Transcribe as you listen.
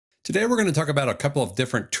Today we're going to talk about a couple of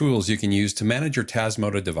different tools you can use to manage your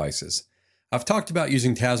Tasmota devices. I've talked about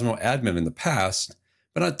using TasmoAdmin in the past,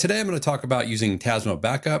 but today I'm going to talk about using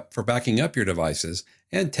TasmoBackup for backing up your devices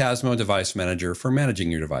and Tasmo Device Manager for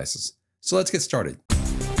managing your devices. So let's get started.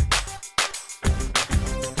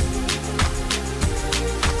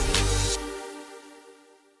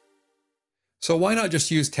 So why not just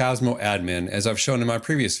use TasmoAdmin as I've shown in my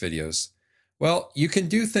previous videos? Well, you can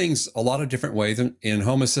do things a lot of different ways in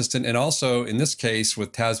Home Assistant, and also in this case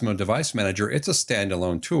with Tasmo Device Manager, it's a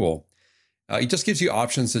standalone tool. It just gives you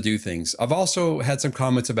options to do things. I've also had some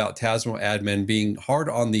comments about TasmoAdmin being hard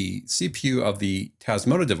on the CPU of the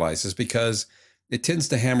Tasmota devices because it tends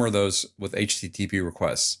to hammer those with HTTP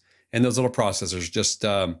requests. And those little processors just,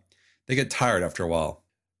 they get tired after a while.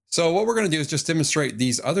 So what we're going to do is just demonstrate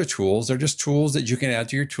these other tools. They're just tools that you can add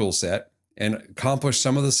to your tool set and accomplish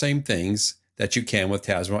some of the same things that you can with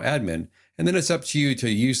TasmoAdmin. And then it's up to you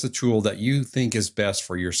to use the tool that you think is best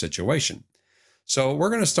for your situation. So we're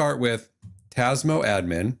going to start with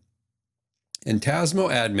TasmoAdmin. And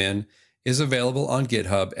TasmoAdmin is available on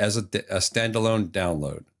GitHub as a standalone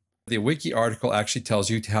download. The wiki article actually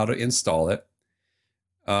tells you how to install it.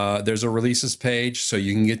 There's a releases page, so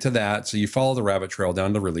you can get to that. So you follow the rabbit trail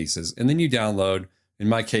down to releases, and then you download, in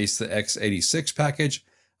my case, the x86 package.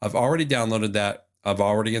 I've already downloaded that. I've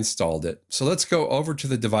already installed it. So let's go over to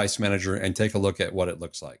the device manager and take a look at what it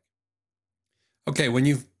looks like. Okay, when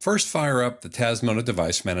you first fire up the Tasmota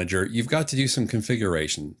Device Manager, you've got to do some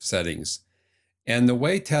configuration settings. And the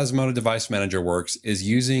way Tasmota Device Manager works is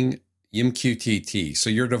using MQTT.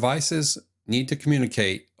 So your devices need to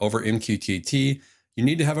communicate over MQTT. You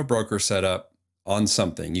need to have a broker set up on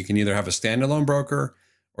something. You can either have a standalone broker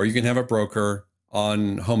or you can have a broker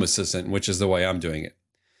on Home Assistant, which is the way I'm doing it.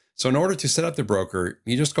 So in order to set up the broker,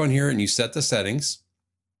 you just go in here and you set the settings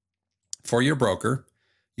for your broker.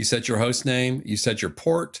 You set your host name, you set your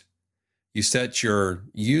port, you set your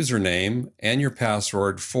username and your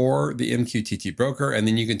password for the MQTT broker, and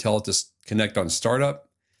then you can tell it to connect on startup.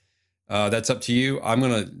 That's up to you. I'm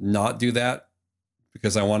going to not do that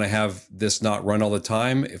because I want to have this not run all the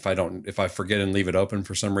time if I forget and leave it open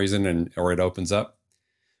for some reason or it opens up.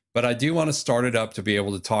 But I do want to start it up to be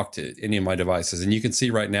able to talk to any of my devices. And you can see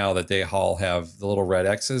right now that they all have the little red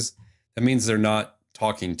X's. That means they're not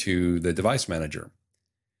talking to the device manager.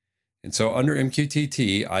 And so under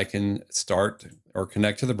MQTT, I can start or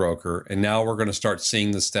connect to the broker. And now we're going to start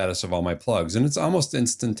seeing the status of all my plugs. And it's almost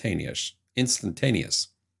instantaneous.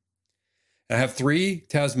 I have 3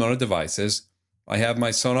 Tasmota devices. I have my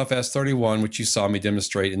Sonoff S31, which you saw me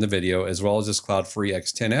demonstrate in the video, as well as this Cloud-Free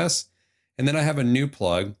X10S. And then I have a new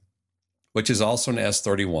plug, which is also an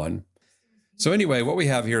S31. So anyway, what we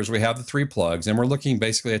have here is we have the 3 plugs, and we're looking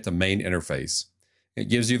basically at the main interface. It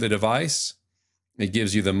gives you the device, it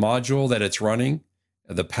gives you the module that it's running,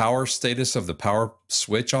 the power status of the power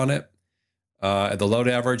switch on it, the load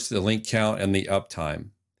average, the link count, and the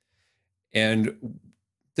uptime. And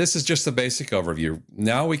this is just the basic overview.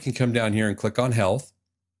 Now we can come down here and click on health.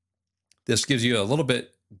 This gives you a little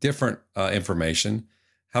bit different information.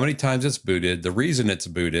 How many times it's booted, the reason it's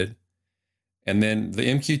booted, and then the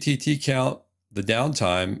MQTT count, the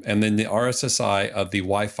downtime, and then the RSSI of the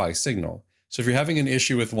Wi-Fi signal. So if you're having an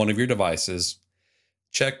issue with one of your devices,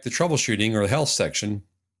 check the troubleshooting or the health section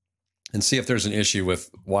and see if there's an issue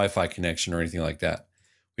with Wi-Fi connection or anything like that.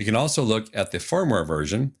 We can also look at the firmware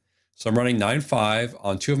version. So I'm running 9.5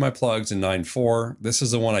 on 2 of my plugs and 9.4. This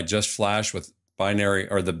is the one I just flashed with binary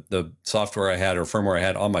or the software I had or firmware I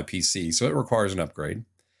had on my PC. So it requires an upgrade.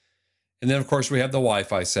 And then, of course, we have the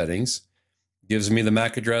Wi-Fi settings. It gives me the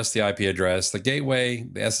MAC address, the IP address, the gateway,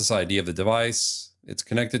 the SSID of the device it's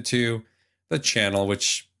connected to, the channel,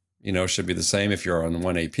 which should be the same if you're on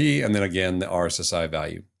one AP, and then again, the RSSI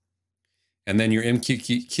value. And then your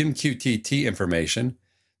MQTT information,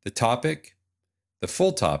 the topic, the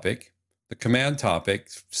full topic, the command topic,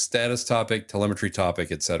 status topic, telemetry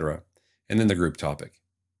topic, etc., and then the group topic.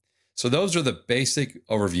 So those are the basic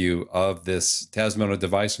overview of this Tasmota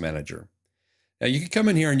Device Manager. Now you can come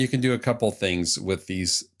in here and you can do a couple things with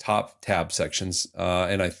these top tab sections.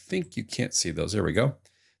 And I think you can't see those. There we go.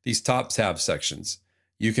 These top tab sections.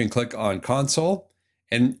 You can click on console,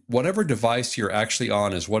 and whatever device you're actually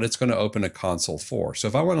on is what it's going to open a console for. So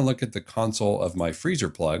if I want to look at the console of my freezer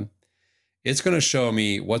plug, it's going to show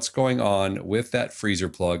me what's going on with that freezer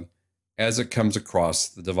plug as it comes across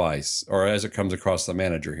the device or as it comes across the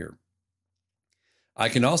manager here. I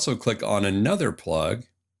can also click on another plug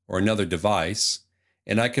or another device,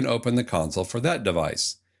 and I can open the console for that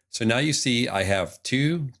device. So now you see I have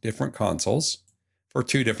 2 different consoles for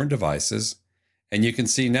 2 different devices, And you can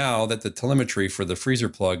see now that the telemetry for the freezer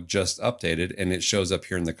plug just updated and it shows up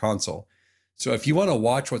here in the console. So if you want to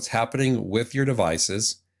watch what's happening with your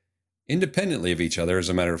devices independently of each other, as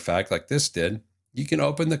a matter of fact, like this did, you can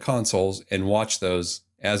open the consoles and watch those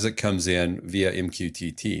as it comes in via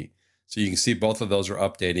MQTT. So you can see both of those are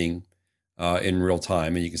updating in real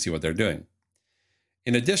time, and you can see what they're doing.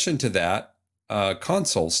 In addition to that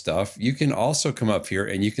console stuff, you can also come up here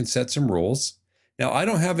and you can set some rules. Now, I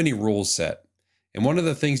don't have any rules set. And one of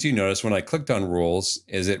the things you notice when I clicked on rules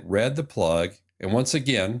is it read the plug. And once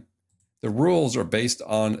again, the rules are based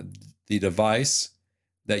on the device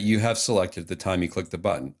that you have selected at the time you click the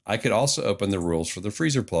button. I could also open the rules for the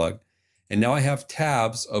freezer plug. And now I have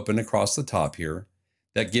tabs open across the top here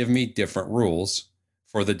that give me different rules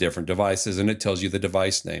for the different devices, and it tells you the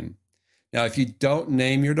device name. Now, if you don't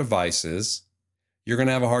name your devices, you're going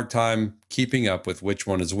to have a hard time keeping up with which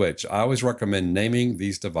one is which. I always recommend naming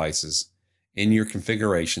these devices in your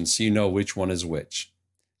configuration so you know which one is which.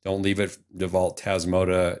 Don't leave it default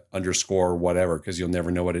Tasmota _ whatever, because you'll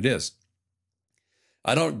never know what it is.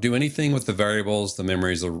 I don't do anything with the variables, the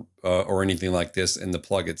memories, or anything like this in the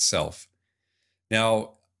plug itself.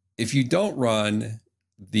 Now, if you don't run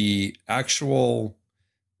the actual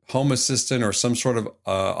Home Assistant or some sort of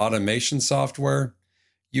automation software,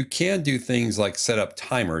 you can do things like set up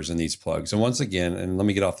timers in these plugs. And once again, and let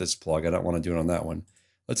me get off this plug, I don't want to do it on that one.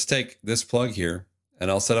 Let's take this plug here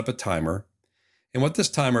and I'll set up a timer. And what this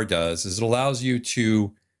timer does is it allows you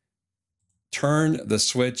to turn the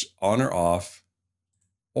switch on or off,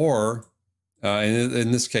 or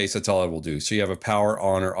in this case, that's all it will do. So you have a power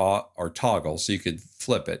on or off or toggle, so you could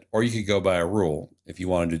flip it, or you could go by a rule if you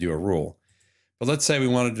wanted to do a rule. But let's say we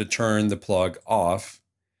wanted to turn the plug off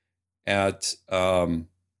at,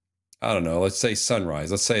 I don't know, let's say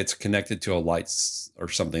sunrise. Let's say it's connected to a light or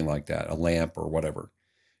something like that, a lamp or whatever.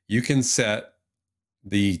 You can set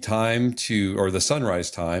the time to, or the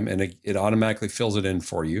sunrise time, and it automatically fills it in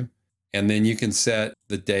for you. And then you can set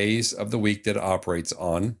the days of the week that it operates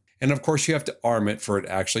on. And of course, you have to arm it for it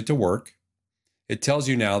actually to work. It tells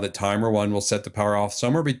you now that timer 1 will set the power off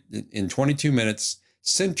somewhere in 22 minutes,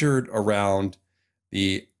 centered around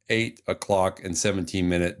the 8 o'clock and 17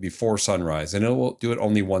 minute before sunrise. And it will do it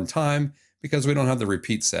only one time because we don't have the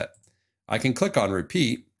repeat set. I can click on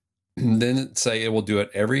repeat, and then say it will do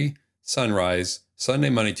it every sunrise, Sunday,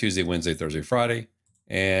 Monday, Tuesday, Wednesday, Thursday, Friday,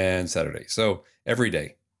 and Saturday. So every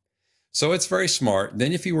day. So it's very smart.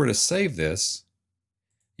 Then if you were to save this,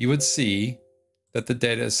 you would see that the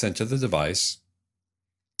data is sent to the device.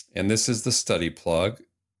 And this is the study plug.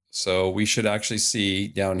 So we should actually see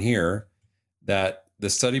down here that the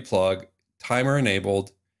study plug, timer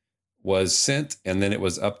enabled, was sent, and then it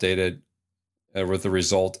was updated with the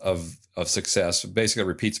result of success. Basically, it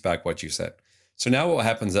repeats back what you said. So now what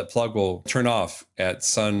happens, that plug will turn off at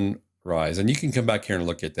sunrise. And you can come back here and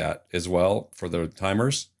look at that as well for the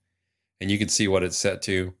timers. And you can see what it's set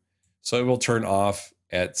to. So it will turn off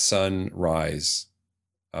at sunrise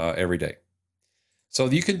every day. So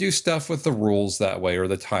you can do stuff with the rules that way, or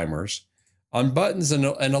the timers. On buttons, and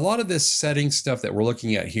a lot of this setting stuff that we're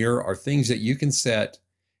looking at here are things that you can set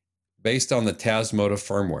based on the Tasmota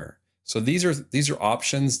firmware. So these are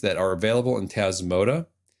options that are available in Tasmota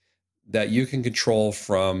that you can control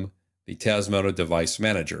from the Tasmota Device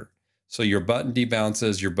Manager. So your button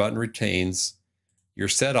debounces, your button retains, your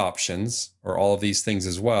set options, or all of these things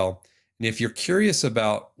as well. And if you're curious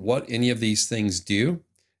about what any of these things do,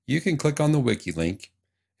 you can click on the wiki link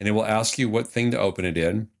and it will ask you what thing to open it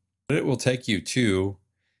in. It will take you to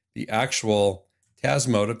the actual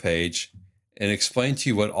Tasmota page and explain to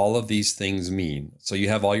you what all of these things mean. So you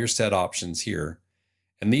have all your set options here.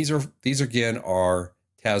 And these again are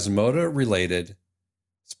Tasmota related,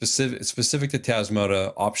 specific to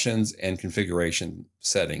Tasmota options and configuration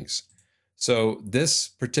settings. So this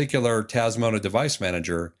particular Tasmota Device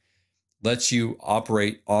Manager lets you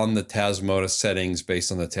operate on the Tasmota settings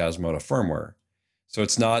based on the Tasmota firmware. So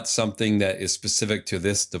it's not something that is specific to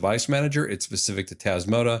this device manager. It's specific to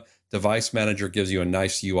Tasmota. Device Manager gives you a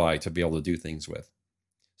nice UI to be able to do things with.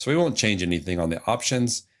 So we won't change anything on the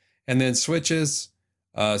options. And then switches,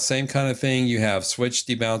 same kind of thing. You have switch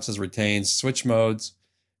debounces, retains, switch modes.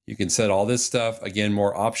 You can set all this stuff. Again,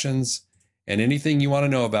 more options. And anything you want to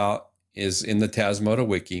know about is in the Tasmota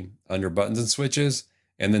wiki under buttons and switches.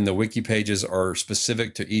 And then the wiki pages are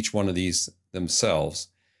specific to each one of these themselves.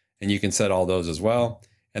 And you can set all those as well.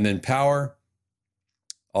 And then power,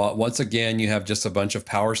 once again, you have just a bunch of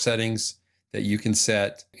power settings that you can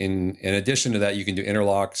set. In addition to that, you can do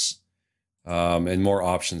interlocks and more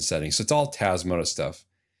option settings. So it's all Tasmota stuff.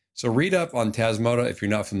 So read up on Tasmota if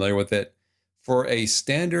you're not familiar with it. For a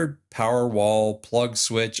standard power wall plug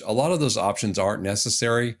switch, a lot of those options aren't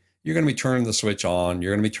necessary. You're going to be turning the switch on.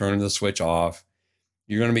 You're going to be turning the switch off.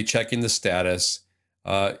 You're going to be checking the status.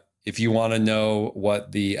 If you want to know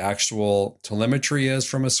what the actual telemetry is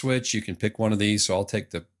from a switch, you can pick one of these. So I'll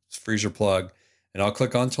take the freezer plug and I'll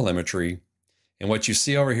click on telemetry. And what you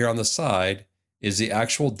see over here on the side is the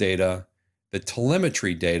actual data, the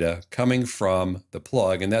telemetry data coming from the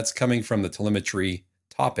plug, and that's coming from the telemetry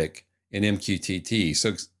topic in MQTT.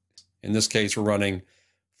 So in this case, we're running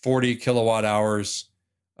 40 kilowatt hours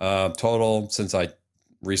total since I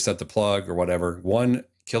reset the plug or whatever. 1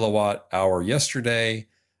 kilowatt hour yesterday,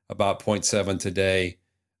 about 0.7 today.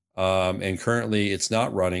 And currently it's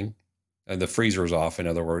not running, and the freezer is off, in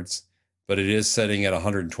other words, but it is setting at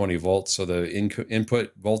 120 volts. So the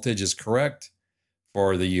input voltage is correct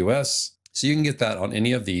for the US. So you can get that on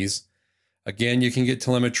any of these. Again, you can get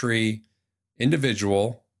telemetry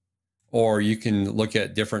individual, or you can look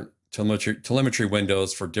at different telemetry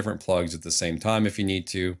windows for different plugs at the same time if you need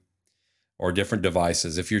to, or different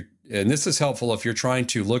devices. And this is helpful if you're trying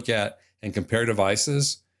to look at and compare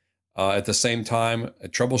devices at the same time,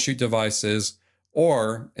 troubleshoot devices,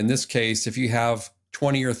 or in this case, if you have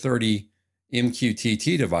 20 or 30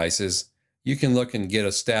 MQTT devices, you can look and get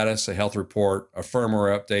a status, a health report, a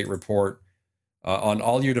firmware update report on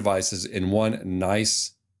all your devices in one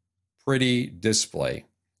nice, pretty display.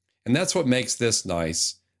 And that's what makes this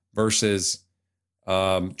nice versus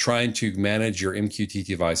trying to manage your MQTT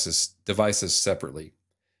devices separately.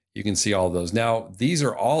 You can see all of those. Now, these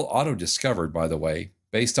are all auto-discovered, by the way,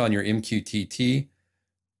 based on your MQTT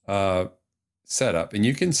setup. And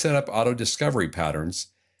you can set up auto-discovery patterns.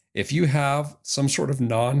 If you have some sort of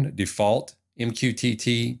non-default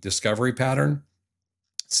MQTT discovery pattern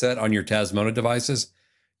set on your Tasmota devices,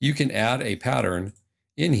 you can add a pattern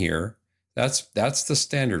in here. That's the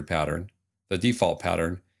standard pattern, the default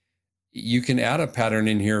pattern. You can add a pattern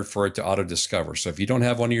in here for it to auto-discover. So if you don't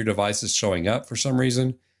have one of your devices showing up for some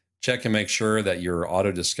reason, check and make sure that your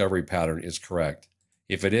auto-discovery pattern is correct.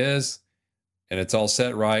 If it is, and it's all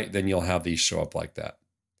set right, then you'll have these show up like that.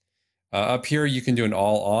 Up here, you can do an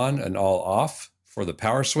all on and all off for the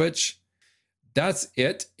power switch. That's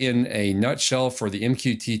it in a nutshell for the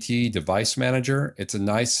MQTT Device Manager. It's a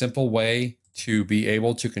nice, simple way to be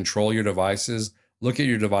able to control your devices, look at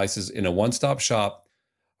your devices in a one-stop shop.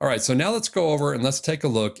 All right, so now let's go over and let's take a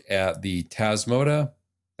look at the Tasmota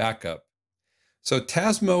Backup. So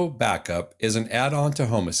TasmoBackup is an add-on to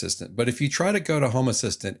Home Assistant, but if you try to go to Home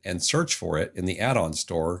Assistant and search for it in the add-on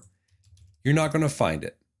store, you're not going to find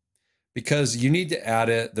it because you need to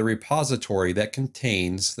add the repository that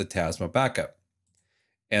contains the TasmoBackup.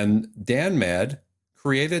 And DanMed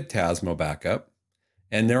created TasmoBackup,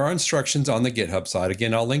 and there are instructions on the GitHub side.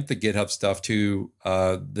 Again, I'll link the GitHub stuff to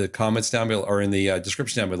the comments down below, or in the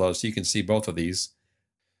description down below, so you can see both of these.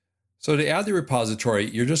 So to add the repository,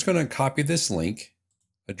 you're just going to copy this link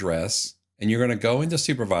address, and you're going to go into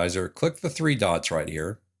Supervisor, click the three dots right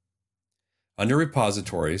here under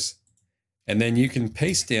Repositories, and then you can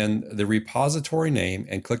paste in the repository name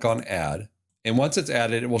and click on Add. And once it's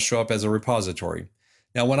added, it will show up as a repository.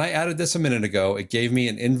 Now, when I added this a minute ago, it gave me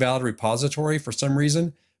an invalid repository for some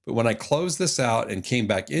reason, but when I closed this out and came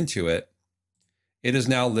back into it, it is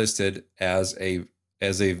now listed as a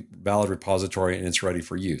valid repository and it's ready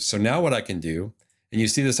for use. So now what I can do, and you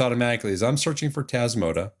see this automatically, is I'm searching for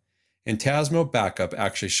Tasmota, and TasmoBackup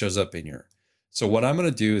actually shows up in here. So what I'm going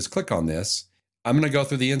to do is click on this. I'm going to go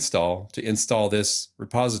through the install to install this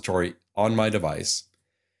repository on my device.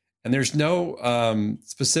 And there's no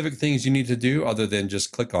specific things you need to do other than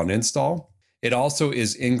just click on install. It also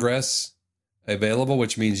is ingress available,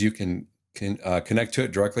 which means you can connect to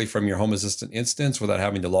it directly from your Home Assistant instance without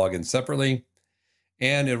having to log in separately.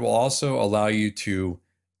 And it will also allow you to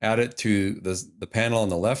add it to the panel on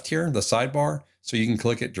the left here, the sidebar, so you can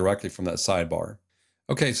click it directly from that sidebar.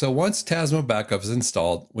 Okay, so once TasmoBackup is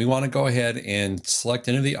installed, we want to go ahead and select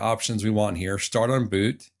any of the options we want here. Start on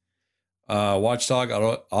boot, Watchdog,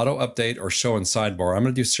 auto update, or show in sidebar. I'm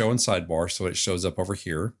going to do show in sidebar so it shows up over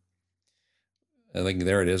here. I think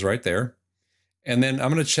there it is right there. And then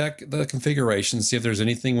I'm going to check the configuration, see if there's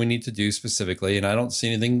anything we need to do specifically, and I don't see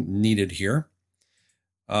anything needed here.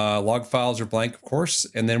 Log files are blank, of course,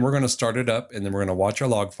 and then we're going to start it up, and then we're going to watch our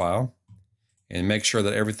log file and make sure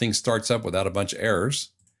that everything starts up without a bunch of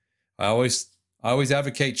errors. I always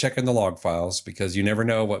advocate checking the log files because you never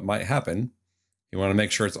know what might happen. You want to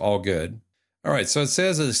make sure it's all good. All right, so it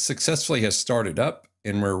says it successfully has started up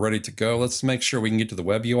and we're ready to go. Let's make sure we can get to the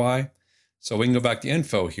web UI. So we can go back to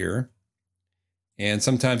info here. And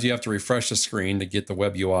sometimes you have to refresh the screen to get the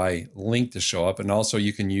web UI link to show up. And also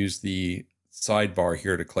you can use the sidebar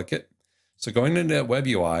here to click it. So going into Web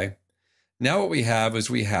UI, now what we have is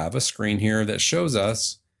we have a screen here that shows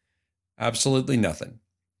us absolutely nothing.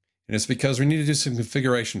 And it's because we need to do some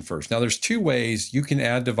configuration first. Now there's two ways you can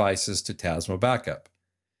add devices to TasmoBackup.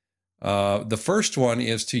 The first one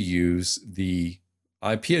is to use the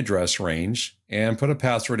IP address range and put a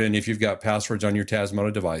password in if you've got passwords on your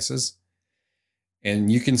Tasmota devices.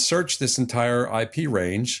 And you can search this entire IP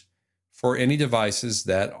range for any devices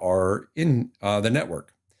that are in the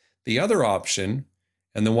network. The other option,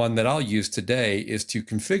 and the one that I'll use today, is to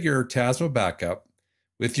configure TasmoBackup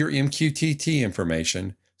with your MQTT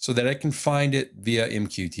information so that it can find it via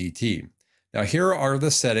MQTT. Now here are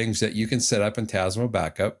the settings that you can set up in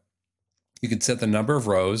TasmoBackup. You can set the number of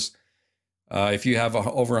rows. If you have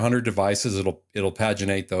over 100 devices, it'll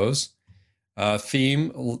paginate those.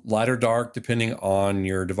 Theme, light or dark, depending on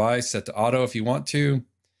your device. Set to auto if you want to.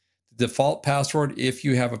 Default password, if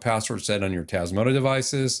you have a password set on your Tasmota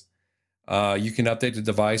devices. You can update the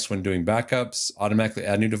device when doing backups, automatically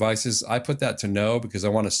add new devices. I put that to no because I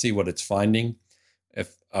want to see what it's finding.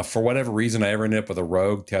 If for whatever reason I ever end up with a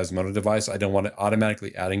rogue Tasmota device, I don't want it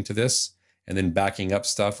automatically adding to this and then backing up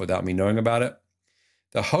stuff without me knowing about it.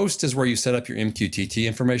 The host is where you set up your MQTT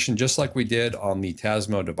information, just like we did on the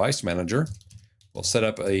Tasmo Device Manager. We'll set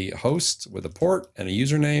up a host with a port and a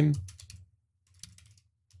username.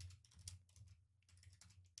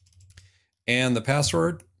 And the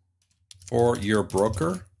password for your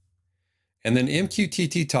broker. And then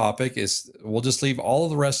MQTT topic is, we'll just leave all of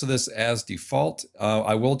the rest of this as default.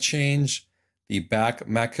 I will change the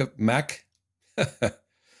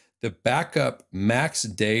the backup max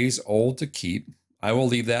days old to keep. I will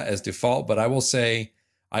leave that as default, but I will say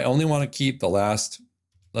I only want to keep the last,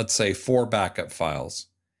 let's say, 4 backup files.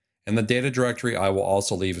 And the data directory I will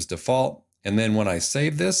also leave as default. And then when I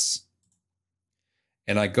save this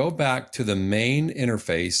and I go back to the main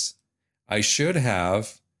interface, I should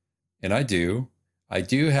have, and I do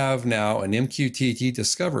have now an MQTT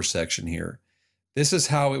Discover section here. This is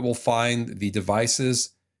how it will find the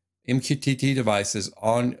devices, MQTT devices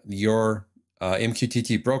on your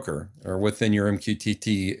MQTT broker or within your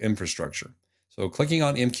MQTT infrastructure. So clicking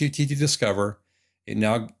on MQTT Discover, it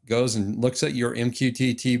now goes and looks at your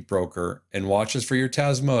MQTT broker and watches for your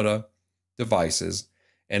Tasmota devices,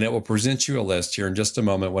 and it will present you a list here in just a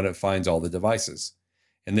moment when it finds all the devices.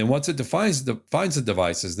 And then once it finds the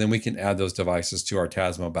devices, then we can add those devices to our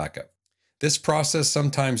TasmoBackup. This process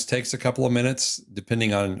sometimes takes a couple of minutes,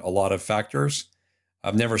 depending on a lot of factors.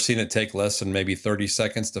 I've never seen it take less than maybe 30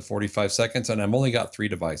 seconds to 45 seconds, and I've only got 3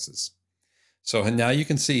 devices. So now you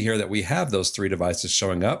can see here that we have those 3 devices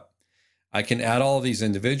showing up. I can add all of these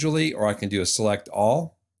individually, or I can do a select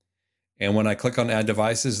all. And when I click on add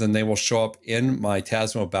devices, then they will show up in my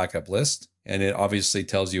TasmoBackup list, and it obviously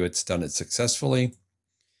tells you it's done it successfully.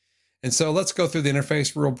 And so let's go through the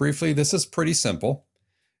interface real briefly. This is pretty simple.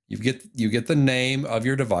 You get the name of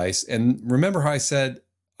your device, and remember how I said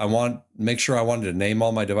make sure I wanted to name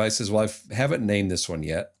all my devices. Well, I haven't named this one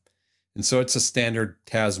yet. And so it's a standard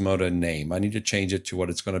Tasmota name. I need to change it to what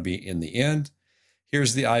it's going to be in the end.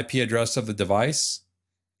 Here's the IP address of the device.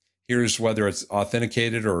 Here's whether it's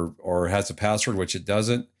authenticated or has a password, which it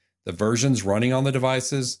doesn't. The versions running on the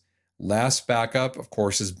devices. Last backup, of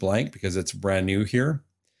course, is blank because it's brand new here.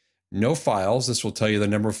 No files. This will tell you the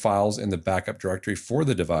number of files in the backup directory for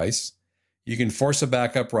the device. You can force a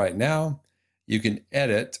backup right now. You can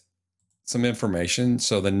edit some information.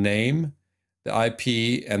 So the name, the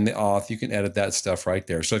IP, and the auth, you can edit that stuff right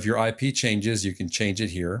there. So if your IP changes, you can change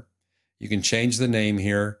it here. You can change the name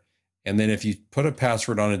here. And then if you put a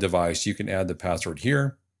password on a device, you can add the password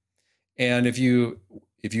here. And if you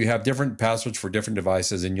have different passwords for different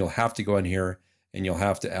devices, then you'll have to go in here and you'll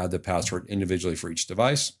have to add the password individually for each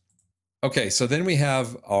device. Okay, so then we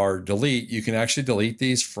have our delete. You can actually delete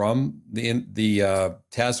these from the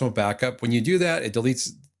TasmoBackup. When you do that, it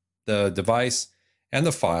deletes the device and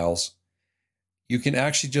the files. You can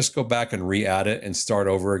actually just go back and re-add it and start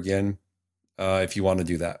over again if you want to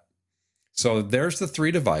do that. So there's the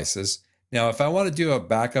 3 devices. Now, if I want to do a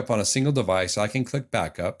backup on a single device, I can click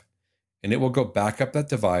backup and it will go back up that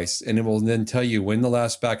device, and it will then tell you when the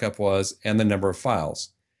last backup was and the number of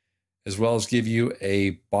files, as well as give you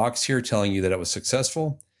a box here telling you that it was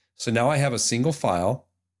successful. So now I have a single file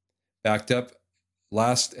backed up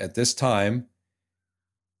last at this time.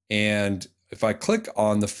 And if I click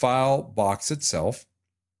on the file box itself,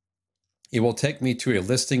 it will take me to a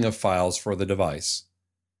listing of files for the device.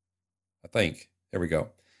 I think, there we go.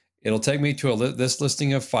 It'll take me to this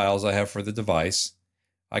listing of files I have for the device.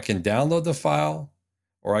 I can download the file,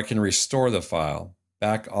 or I can restore the file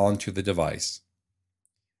back onto the device.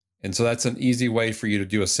 And so that's an easy way for you to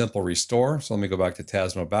do a simple restore. So let me go back to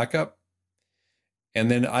TasmoBackup. And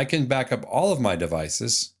then I can back up all of my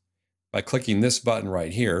devices by clicking this button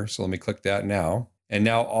right here. So let me click that now. And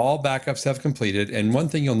now all backups have completed. And one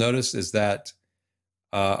thing you'll notice is that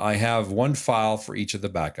I have one file for each of the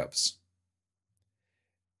backups.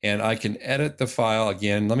 And I can edit the file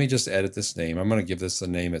again. Let me just edit this name. I'm going to give this the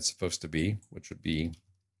name it's supposed to be, which would be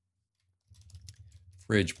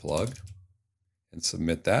fridge plug, and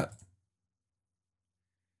submit that.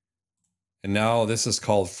 And now this is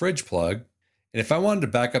called fridge plug. And if I wanted to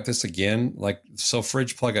back up this again, like so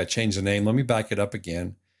fridge plug, I changed the name. Let me back it up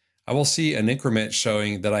again. I will see an increment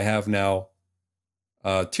showing that I have now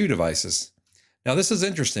 2 devices. Now this is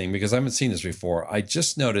interesting because I haven't seen this before. I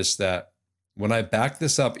just noticed that when I back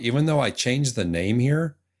this up, even though I changed the name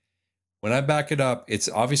here, when I back it up, it's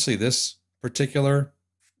obviously this particular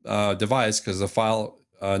device because the file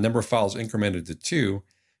number of files incremented to 2,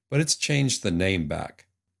 but it's changed the name back.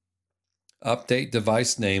 Update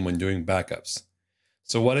device name when doing backups.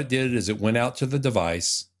 So what it did is it went out to the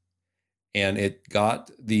device and it got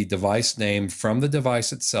the device name from the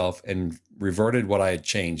device itself and reverted what I had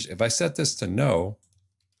changed. If I set this to no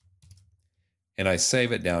and I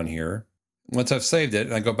save it down here, once I've saved it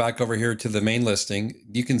and I go back over here to the main listing,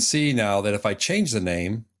 you can see now that if I change the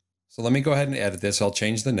name, so let me go ahead and edit this. I'll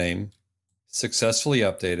change the name, successfully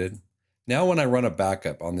updated. Now when I run a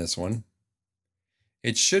backup on this one,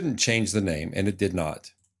 it shouldn't change the name, and it did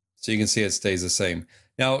not. So you can see it stays the same.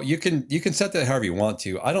 Now you can set that however you want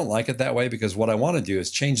to. I don't like it that way because what I want to do is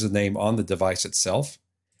change the name on the device itself.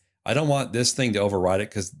 I don't want this thing to override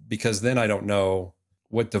it because then I don't know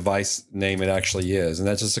what device name it actually is. And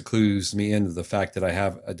that just clues me into the fact that I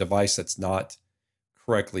have a device that's not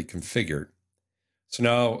correctly configured. So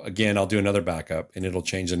now, again, I'll do another backup and it'll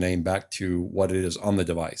change the name back to what it is on the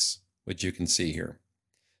device, which you can see here.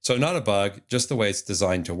 So not a bug, just the way it's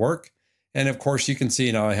designed to work. And of course, you can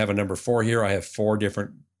see now I have a number 4 here. I have 4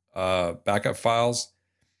 different backup files.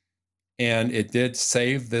 And it did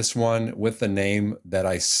save this one with the name that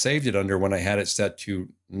I saved it under when I had it set to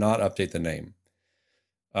not update the name.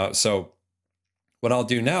 So what I'll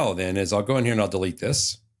do now then is I'll go in here and I'll delete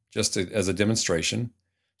this just as a demonstration.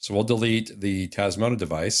 So we'll delete the Tasmota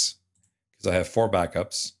device because I have 4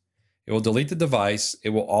 backups. It will delete the device. It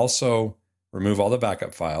will also remove all the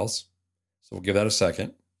backup files. So we'll give that a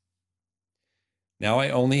second. Now I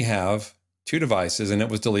only have 2 devices and it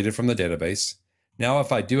was deleted from the database. Now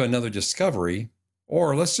if I do another discovery,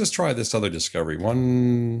 or let's just try this other discovery.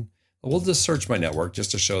 We'll just search my network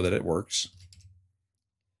just to show that it works.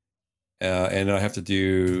 And I have to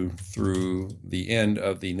do through the end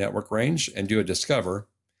of the network range and do a discover.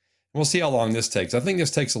 We'll see how long this takes. I think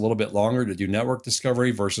this takes a little bit longer to do network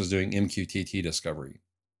discovery versus doing MQTT discovery.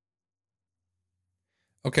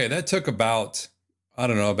 Okay, that took about, I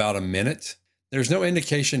don't know, about a minute. There's no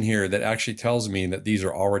indication here that actually tells me that these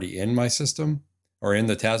are already in my system or in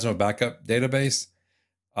the TasmoBackup database.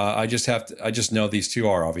 I just know these 2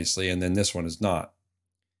 are obviously, and then this one is not.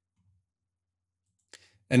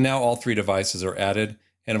 And now all 3 devices are added.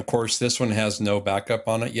 And of course, this one has no backup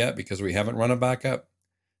on it yet because we haven't run a backup.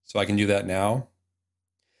 So I can do that now.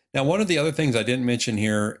 Now, one of the other things I didn't mention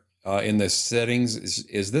here in the settings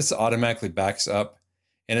is this automatically backs up,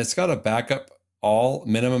 and it's got a backup all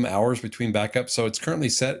minimum hours between backups. So it's currently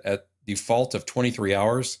set at default of 23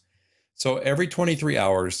 hours. So every 23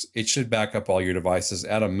 hours, it should back up all your devices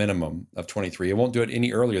at a minimum of 23. It won't do it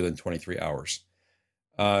any earlier than 23 hours.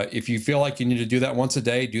 If you feel like you need to do that once a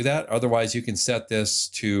day, do that. Otherwise, you can set this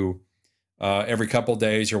to every couple of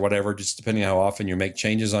days or whatever, just depending on how often you make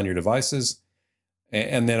changes on your devices.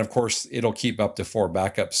 And then, of course, it'll keep up to 4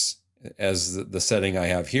 backups as the setting I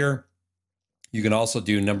have here. You can also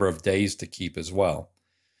do number of days to keep as well.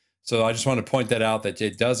 So I just want to point that out, that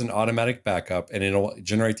it does an automatic backup and it'll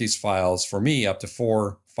generate these files for me up to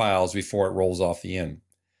 4 files before it rolls off the end.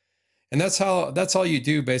 And that's all you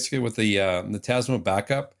do basically with the Tasmo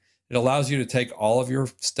backup. It allows you to take all of your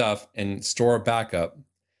stuff and store a backup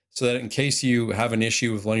so that in case you have an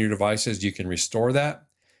issue with one of your devices, you can restore that.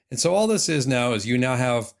 And so all this is now is you now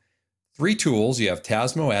have 3 tools. You have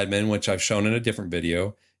TasmoAdmin, which I've shown in a different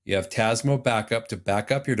video. You have TasmoBackup to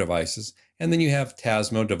back up your devices. And then you have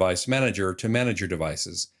Tasmo Device Manager to manage your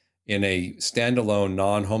devices in a standalone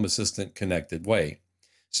non-Home Assistant connected way.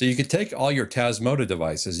 So you could take all your Tasmota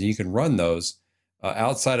devices and you can run those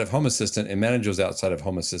outside of Home Assistant and manage those outside of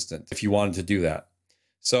Home Assistant if you wanted to do that.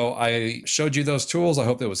 So I showed you those tools. I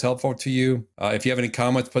hope that was helpful to you. If you have any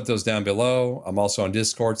comments, put those down below. I'm also on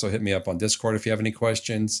Discord, so hit me up on Discord if you have any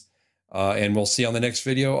questions. And we'll see you on the next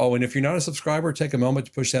video. Oh, and if you're not a subscriber, take a moment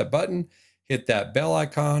to push that button. hit that bell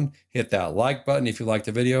icon, hit that like button if you like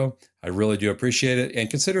the video. I really do appreciate it. And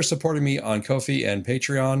consider supporting me on Ko-fi and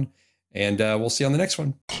Patreon. And we'll see you on the next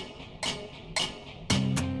one.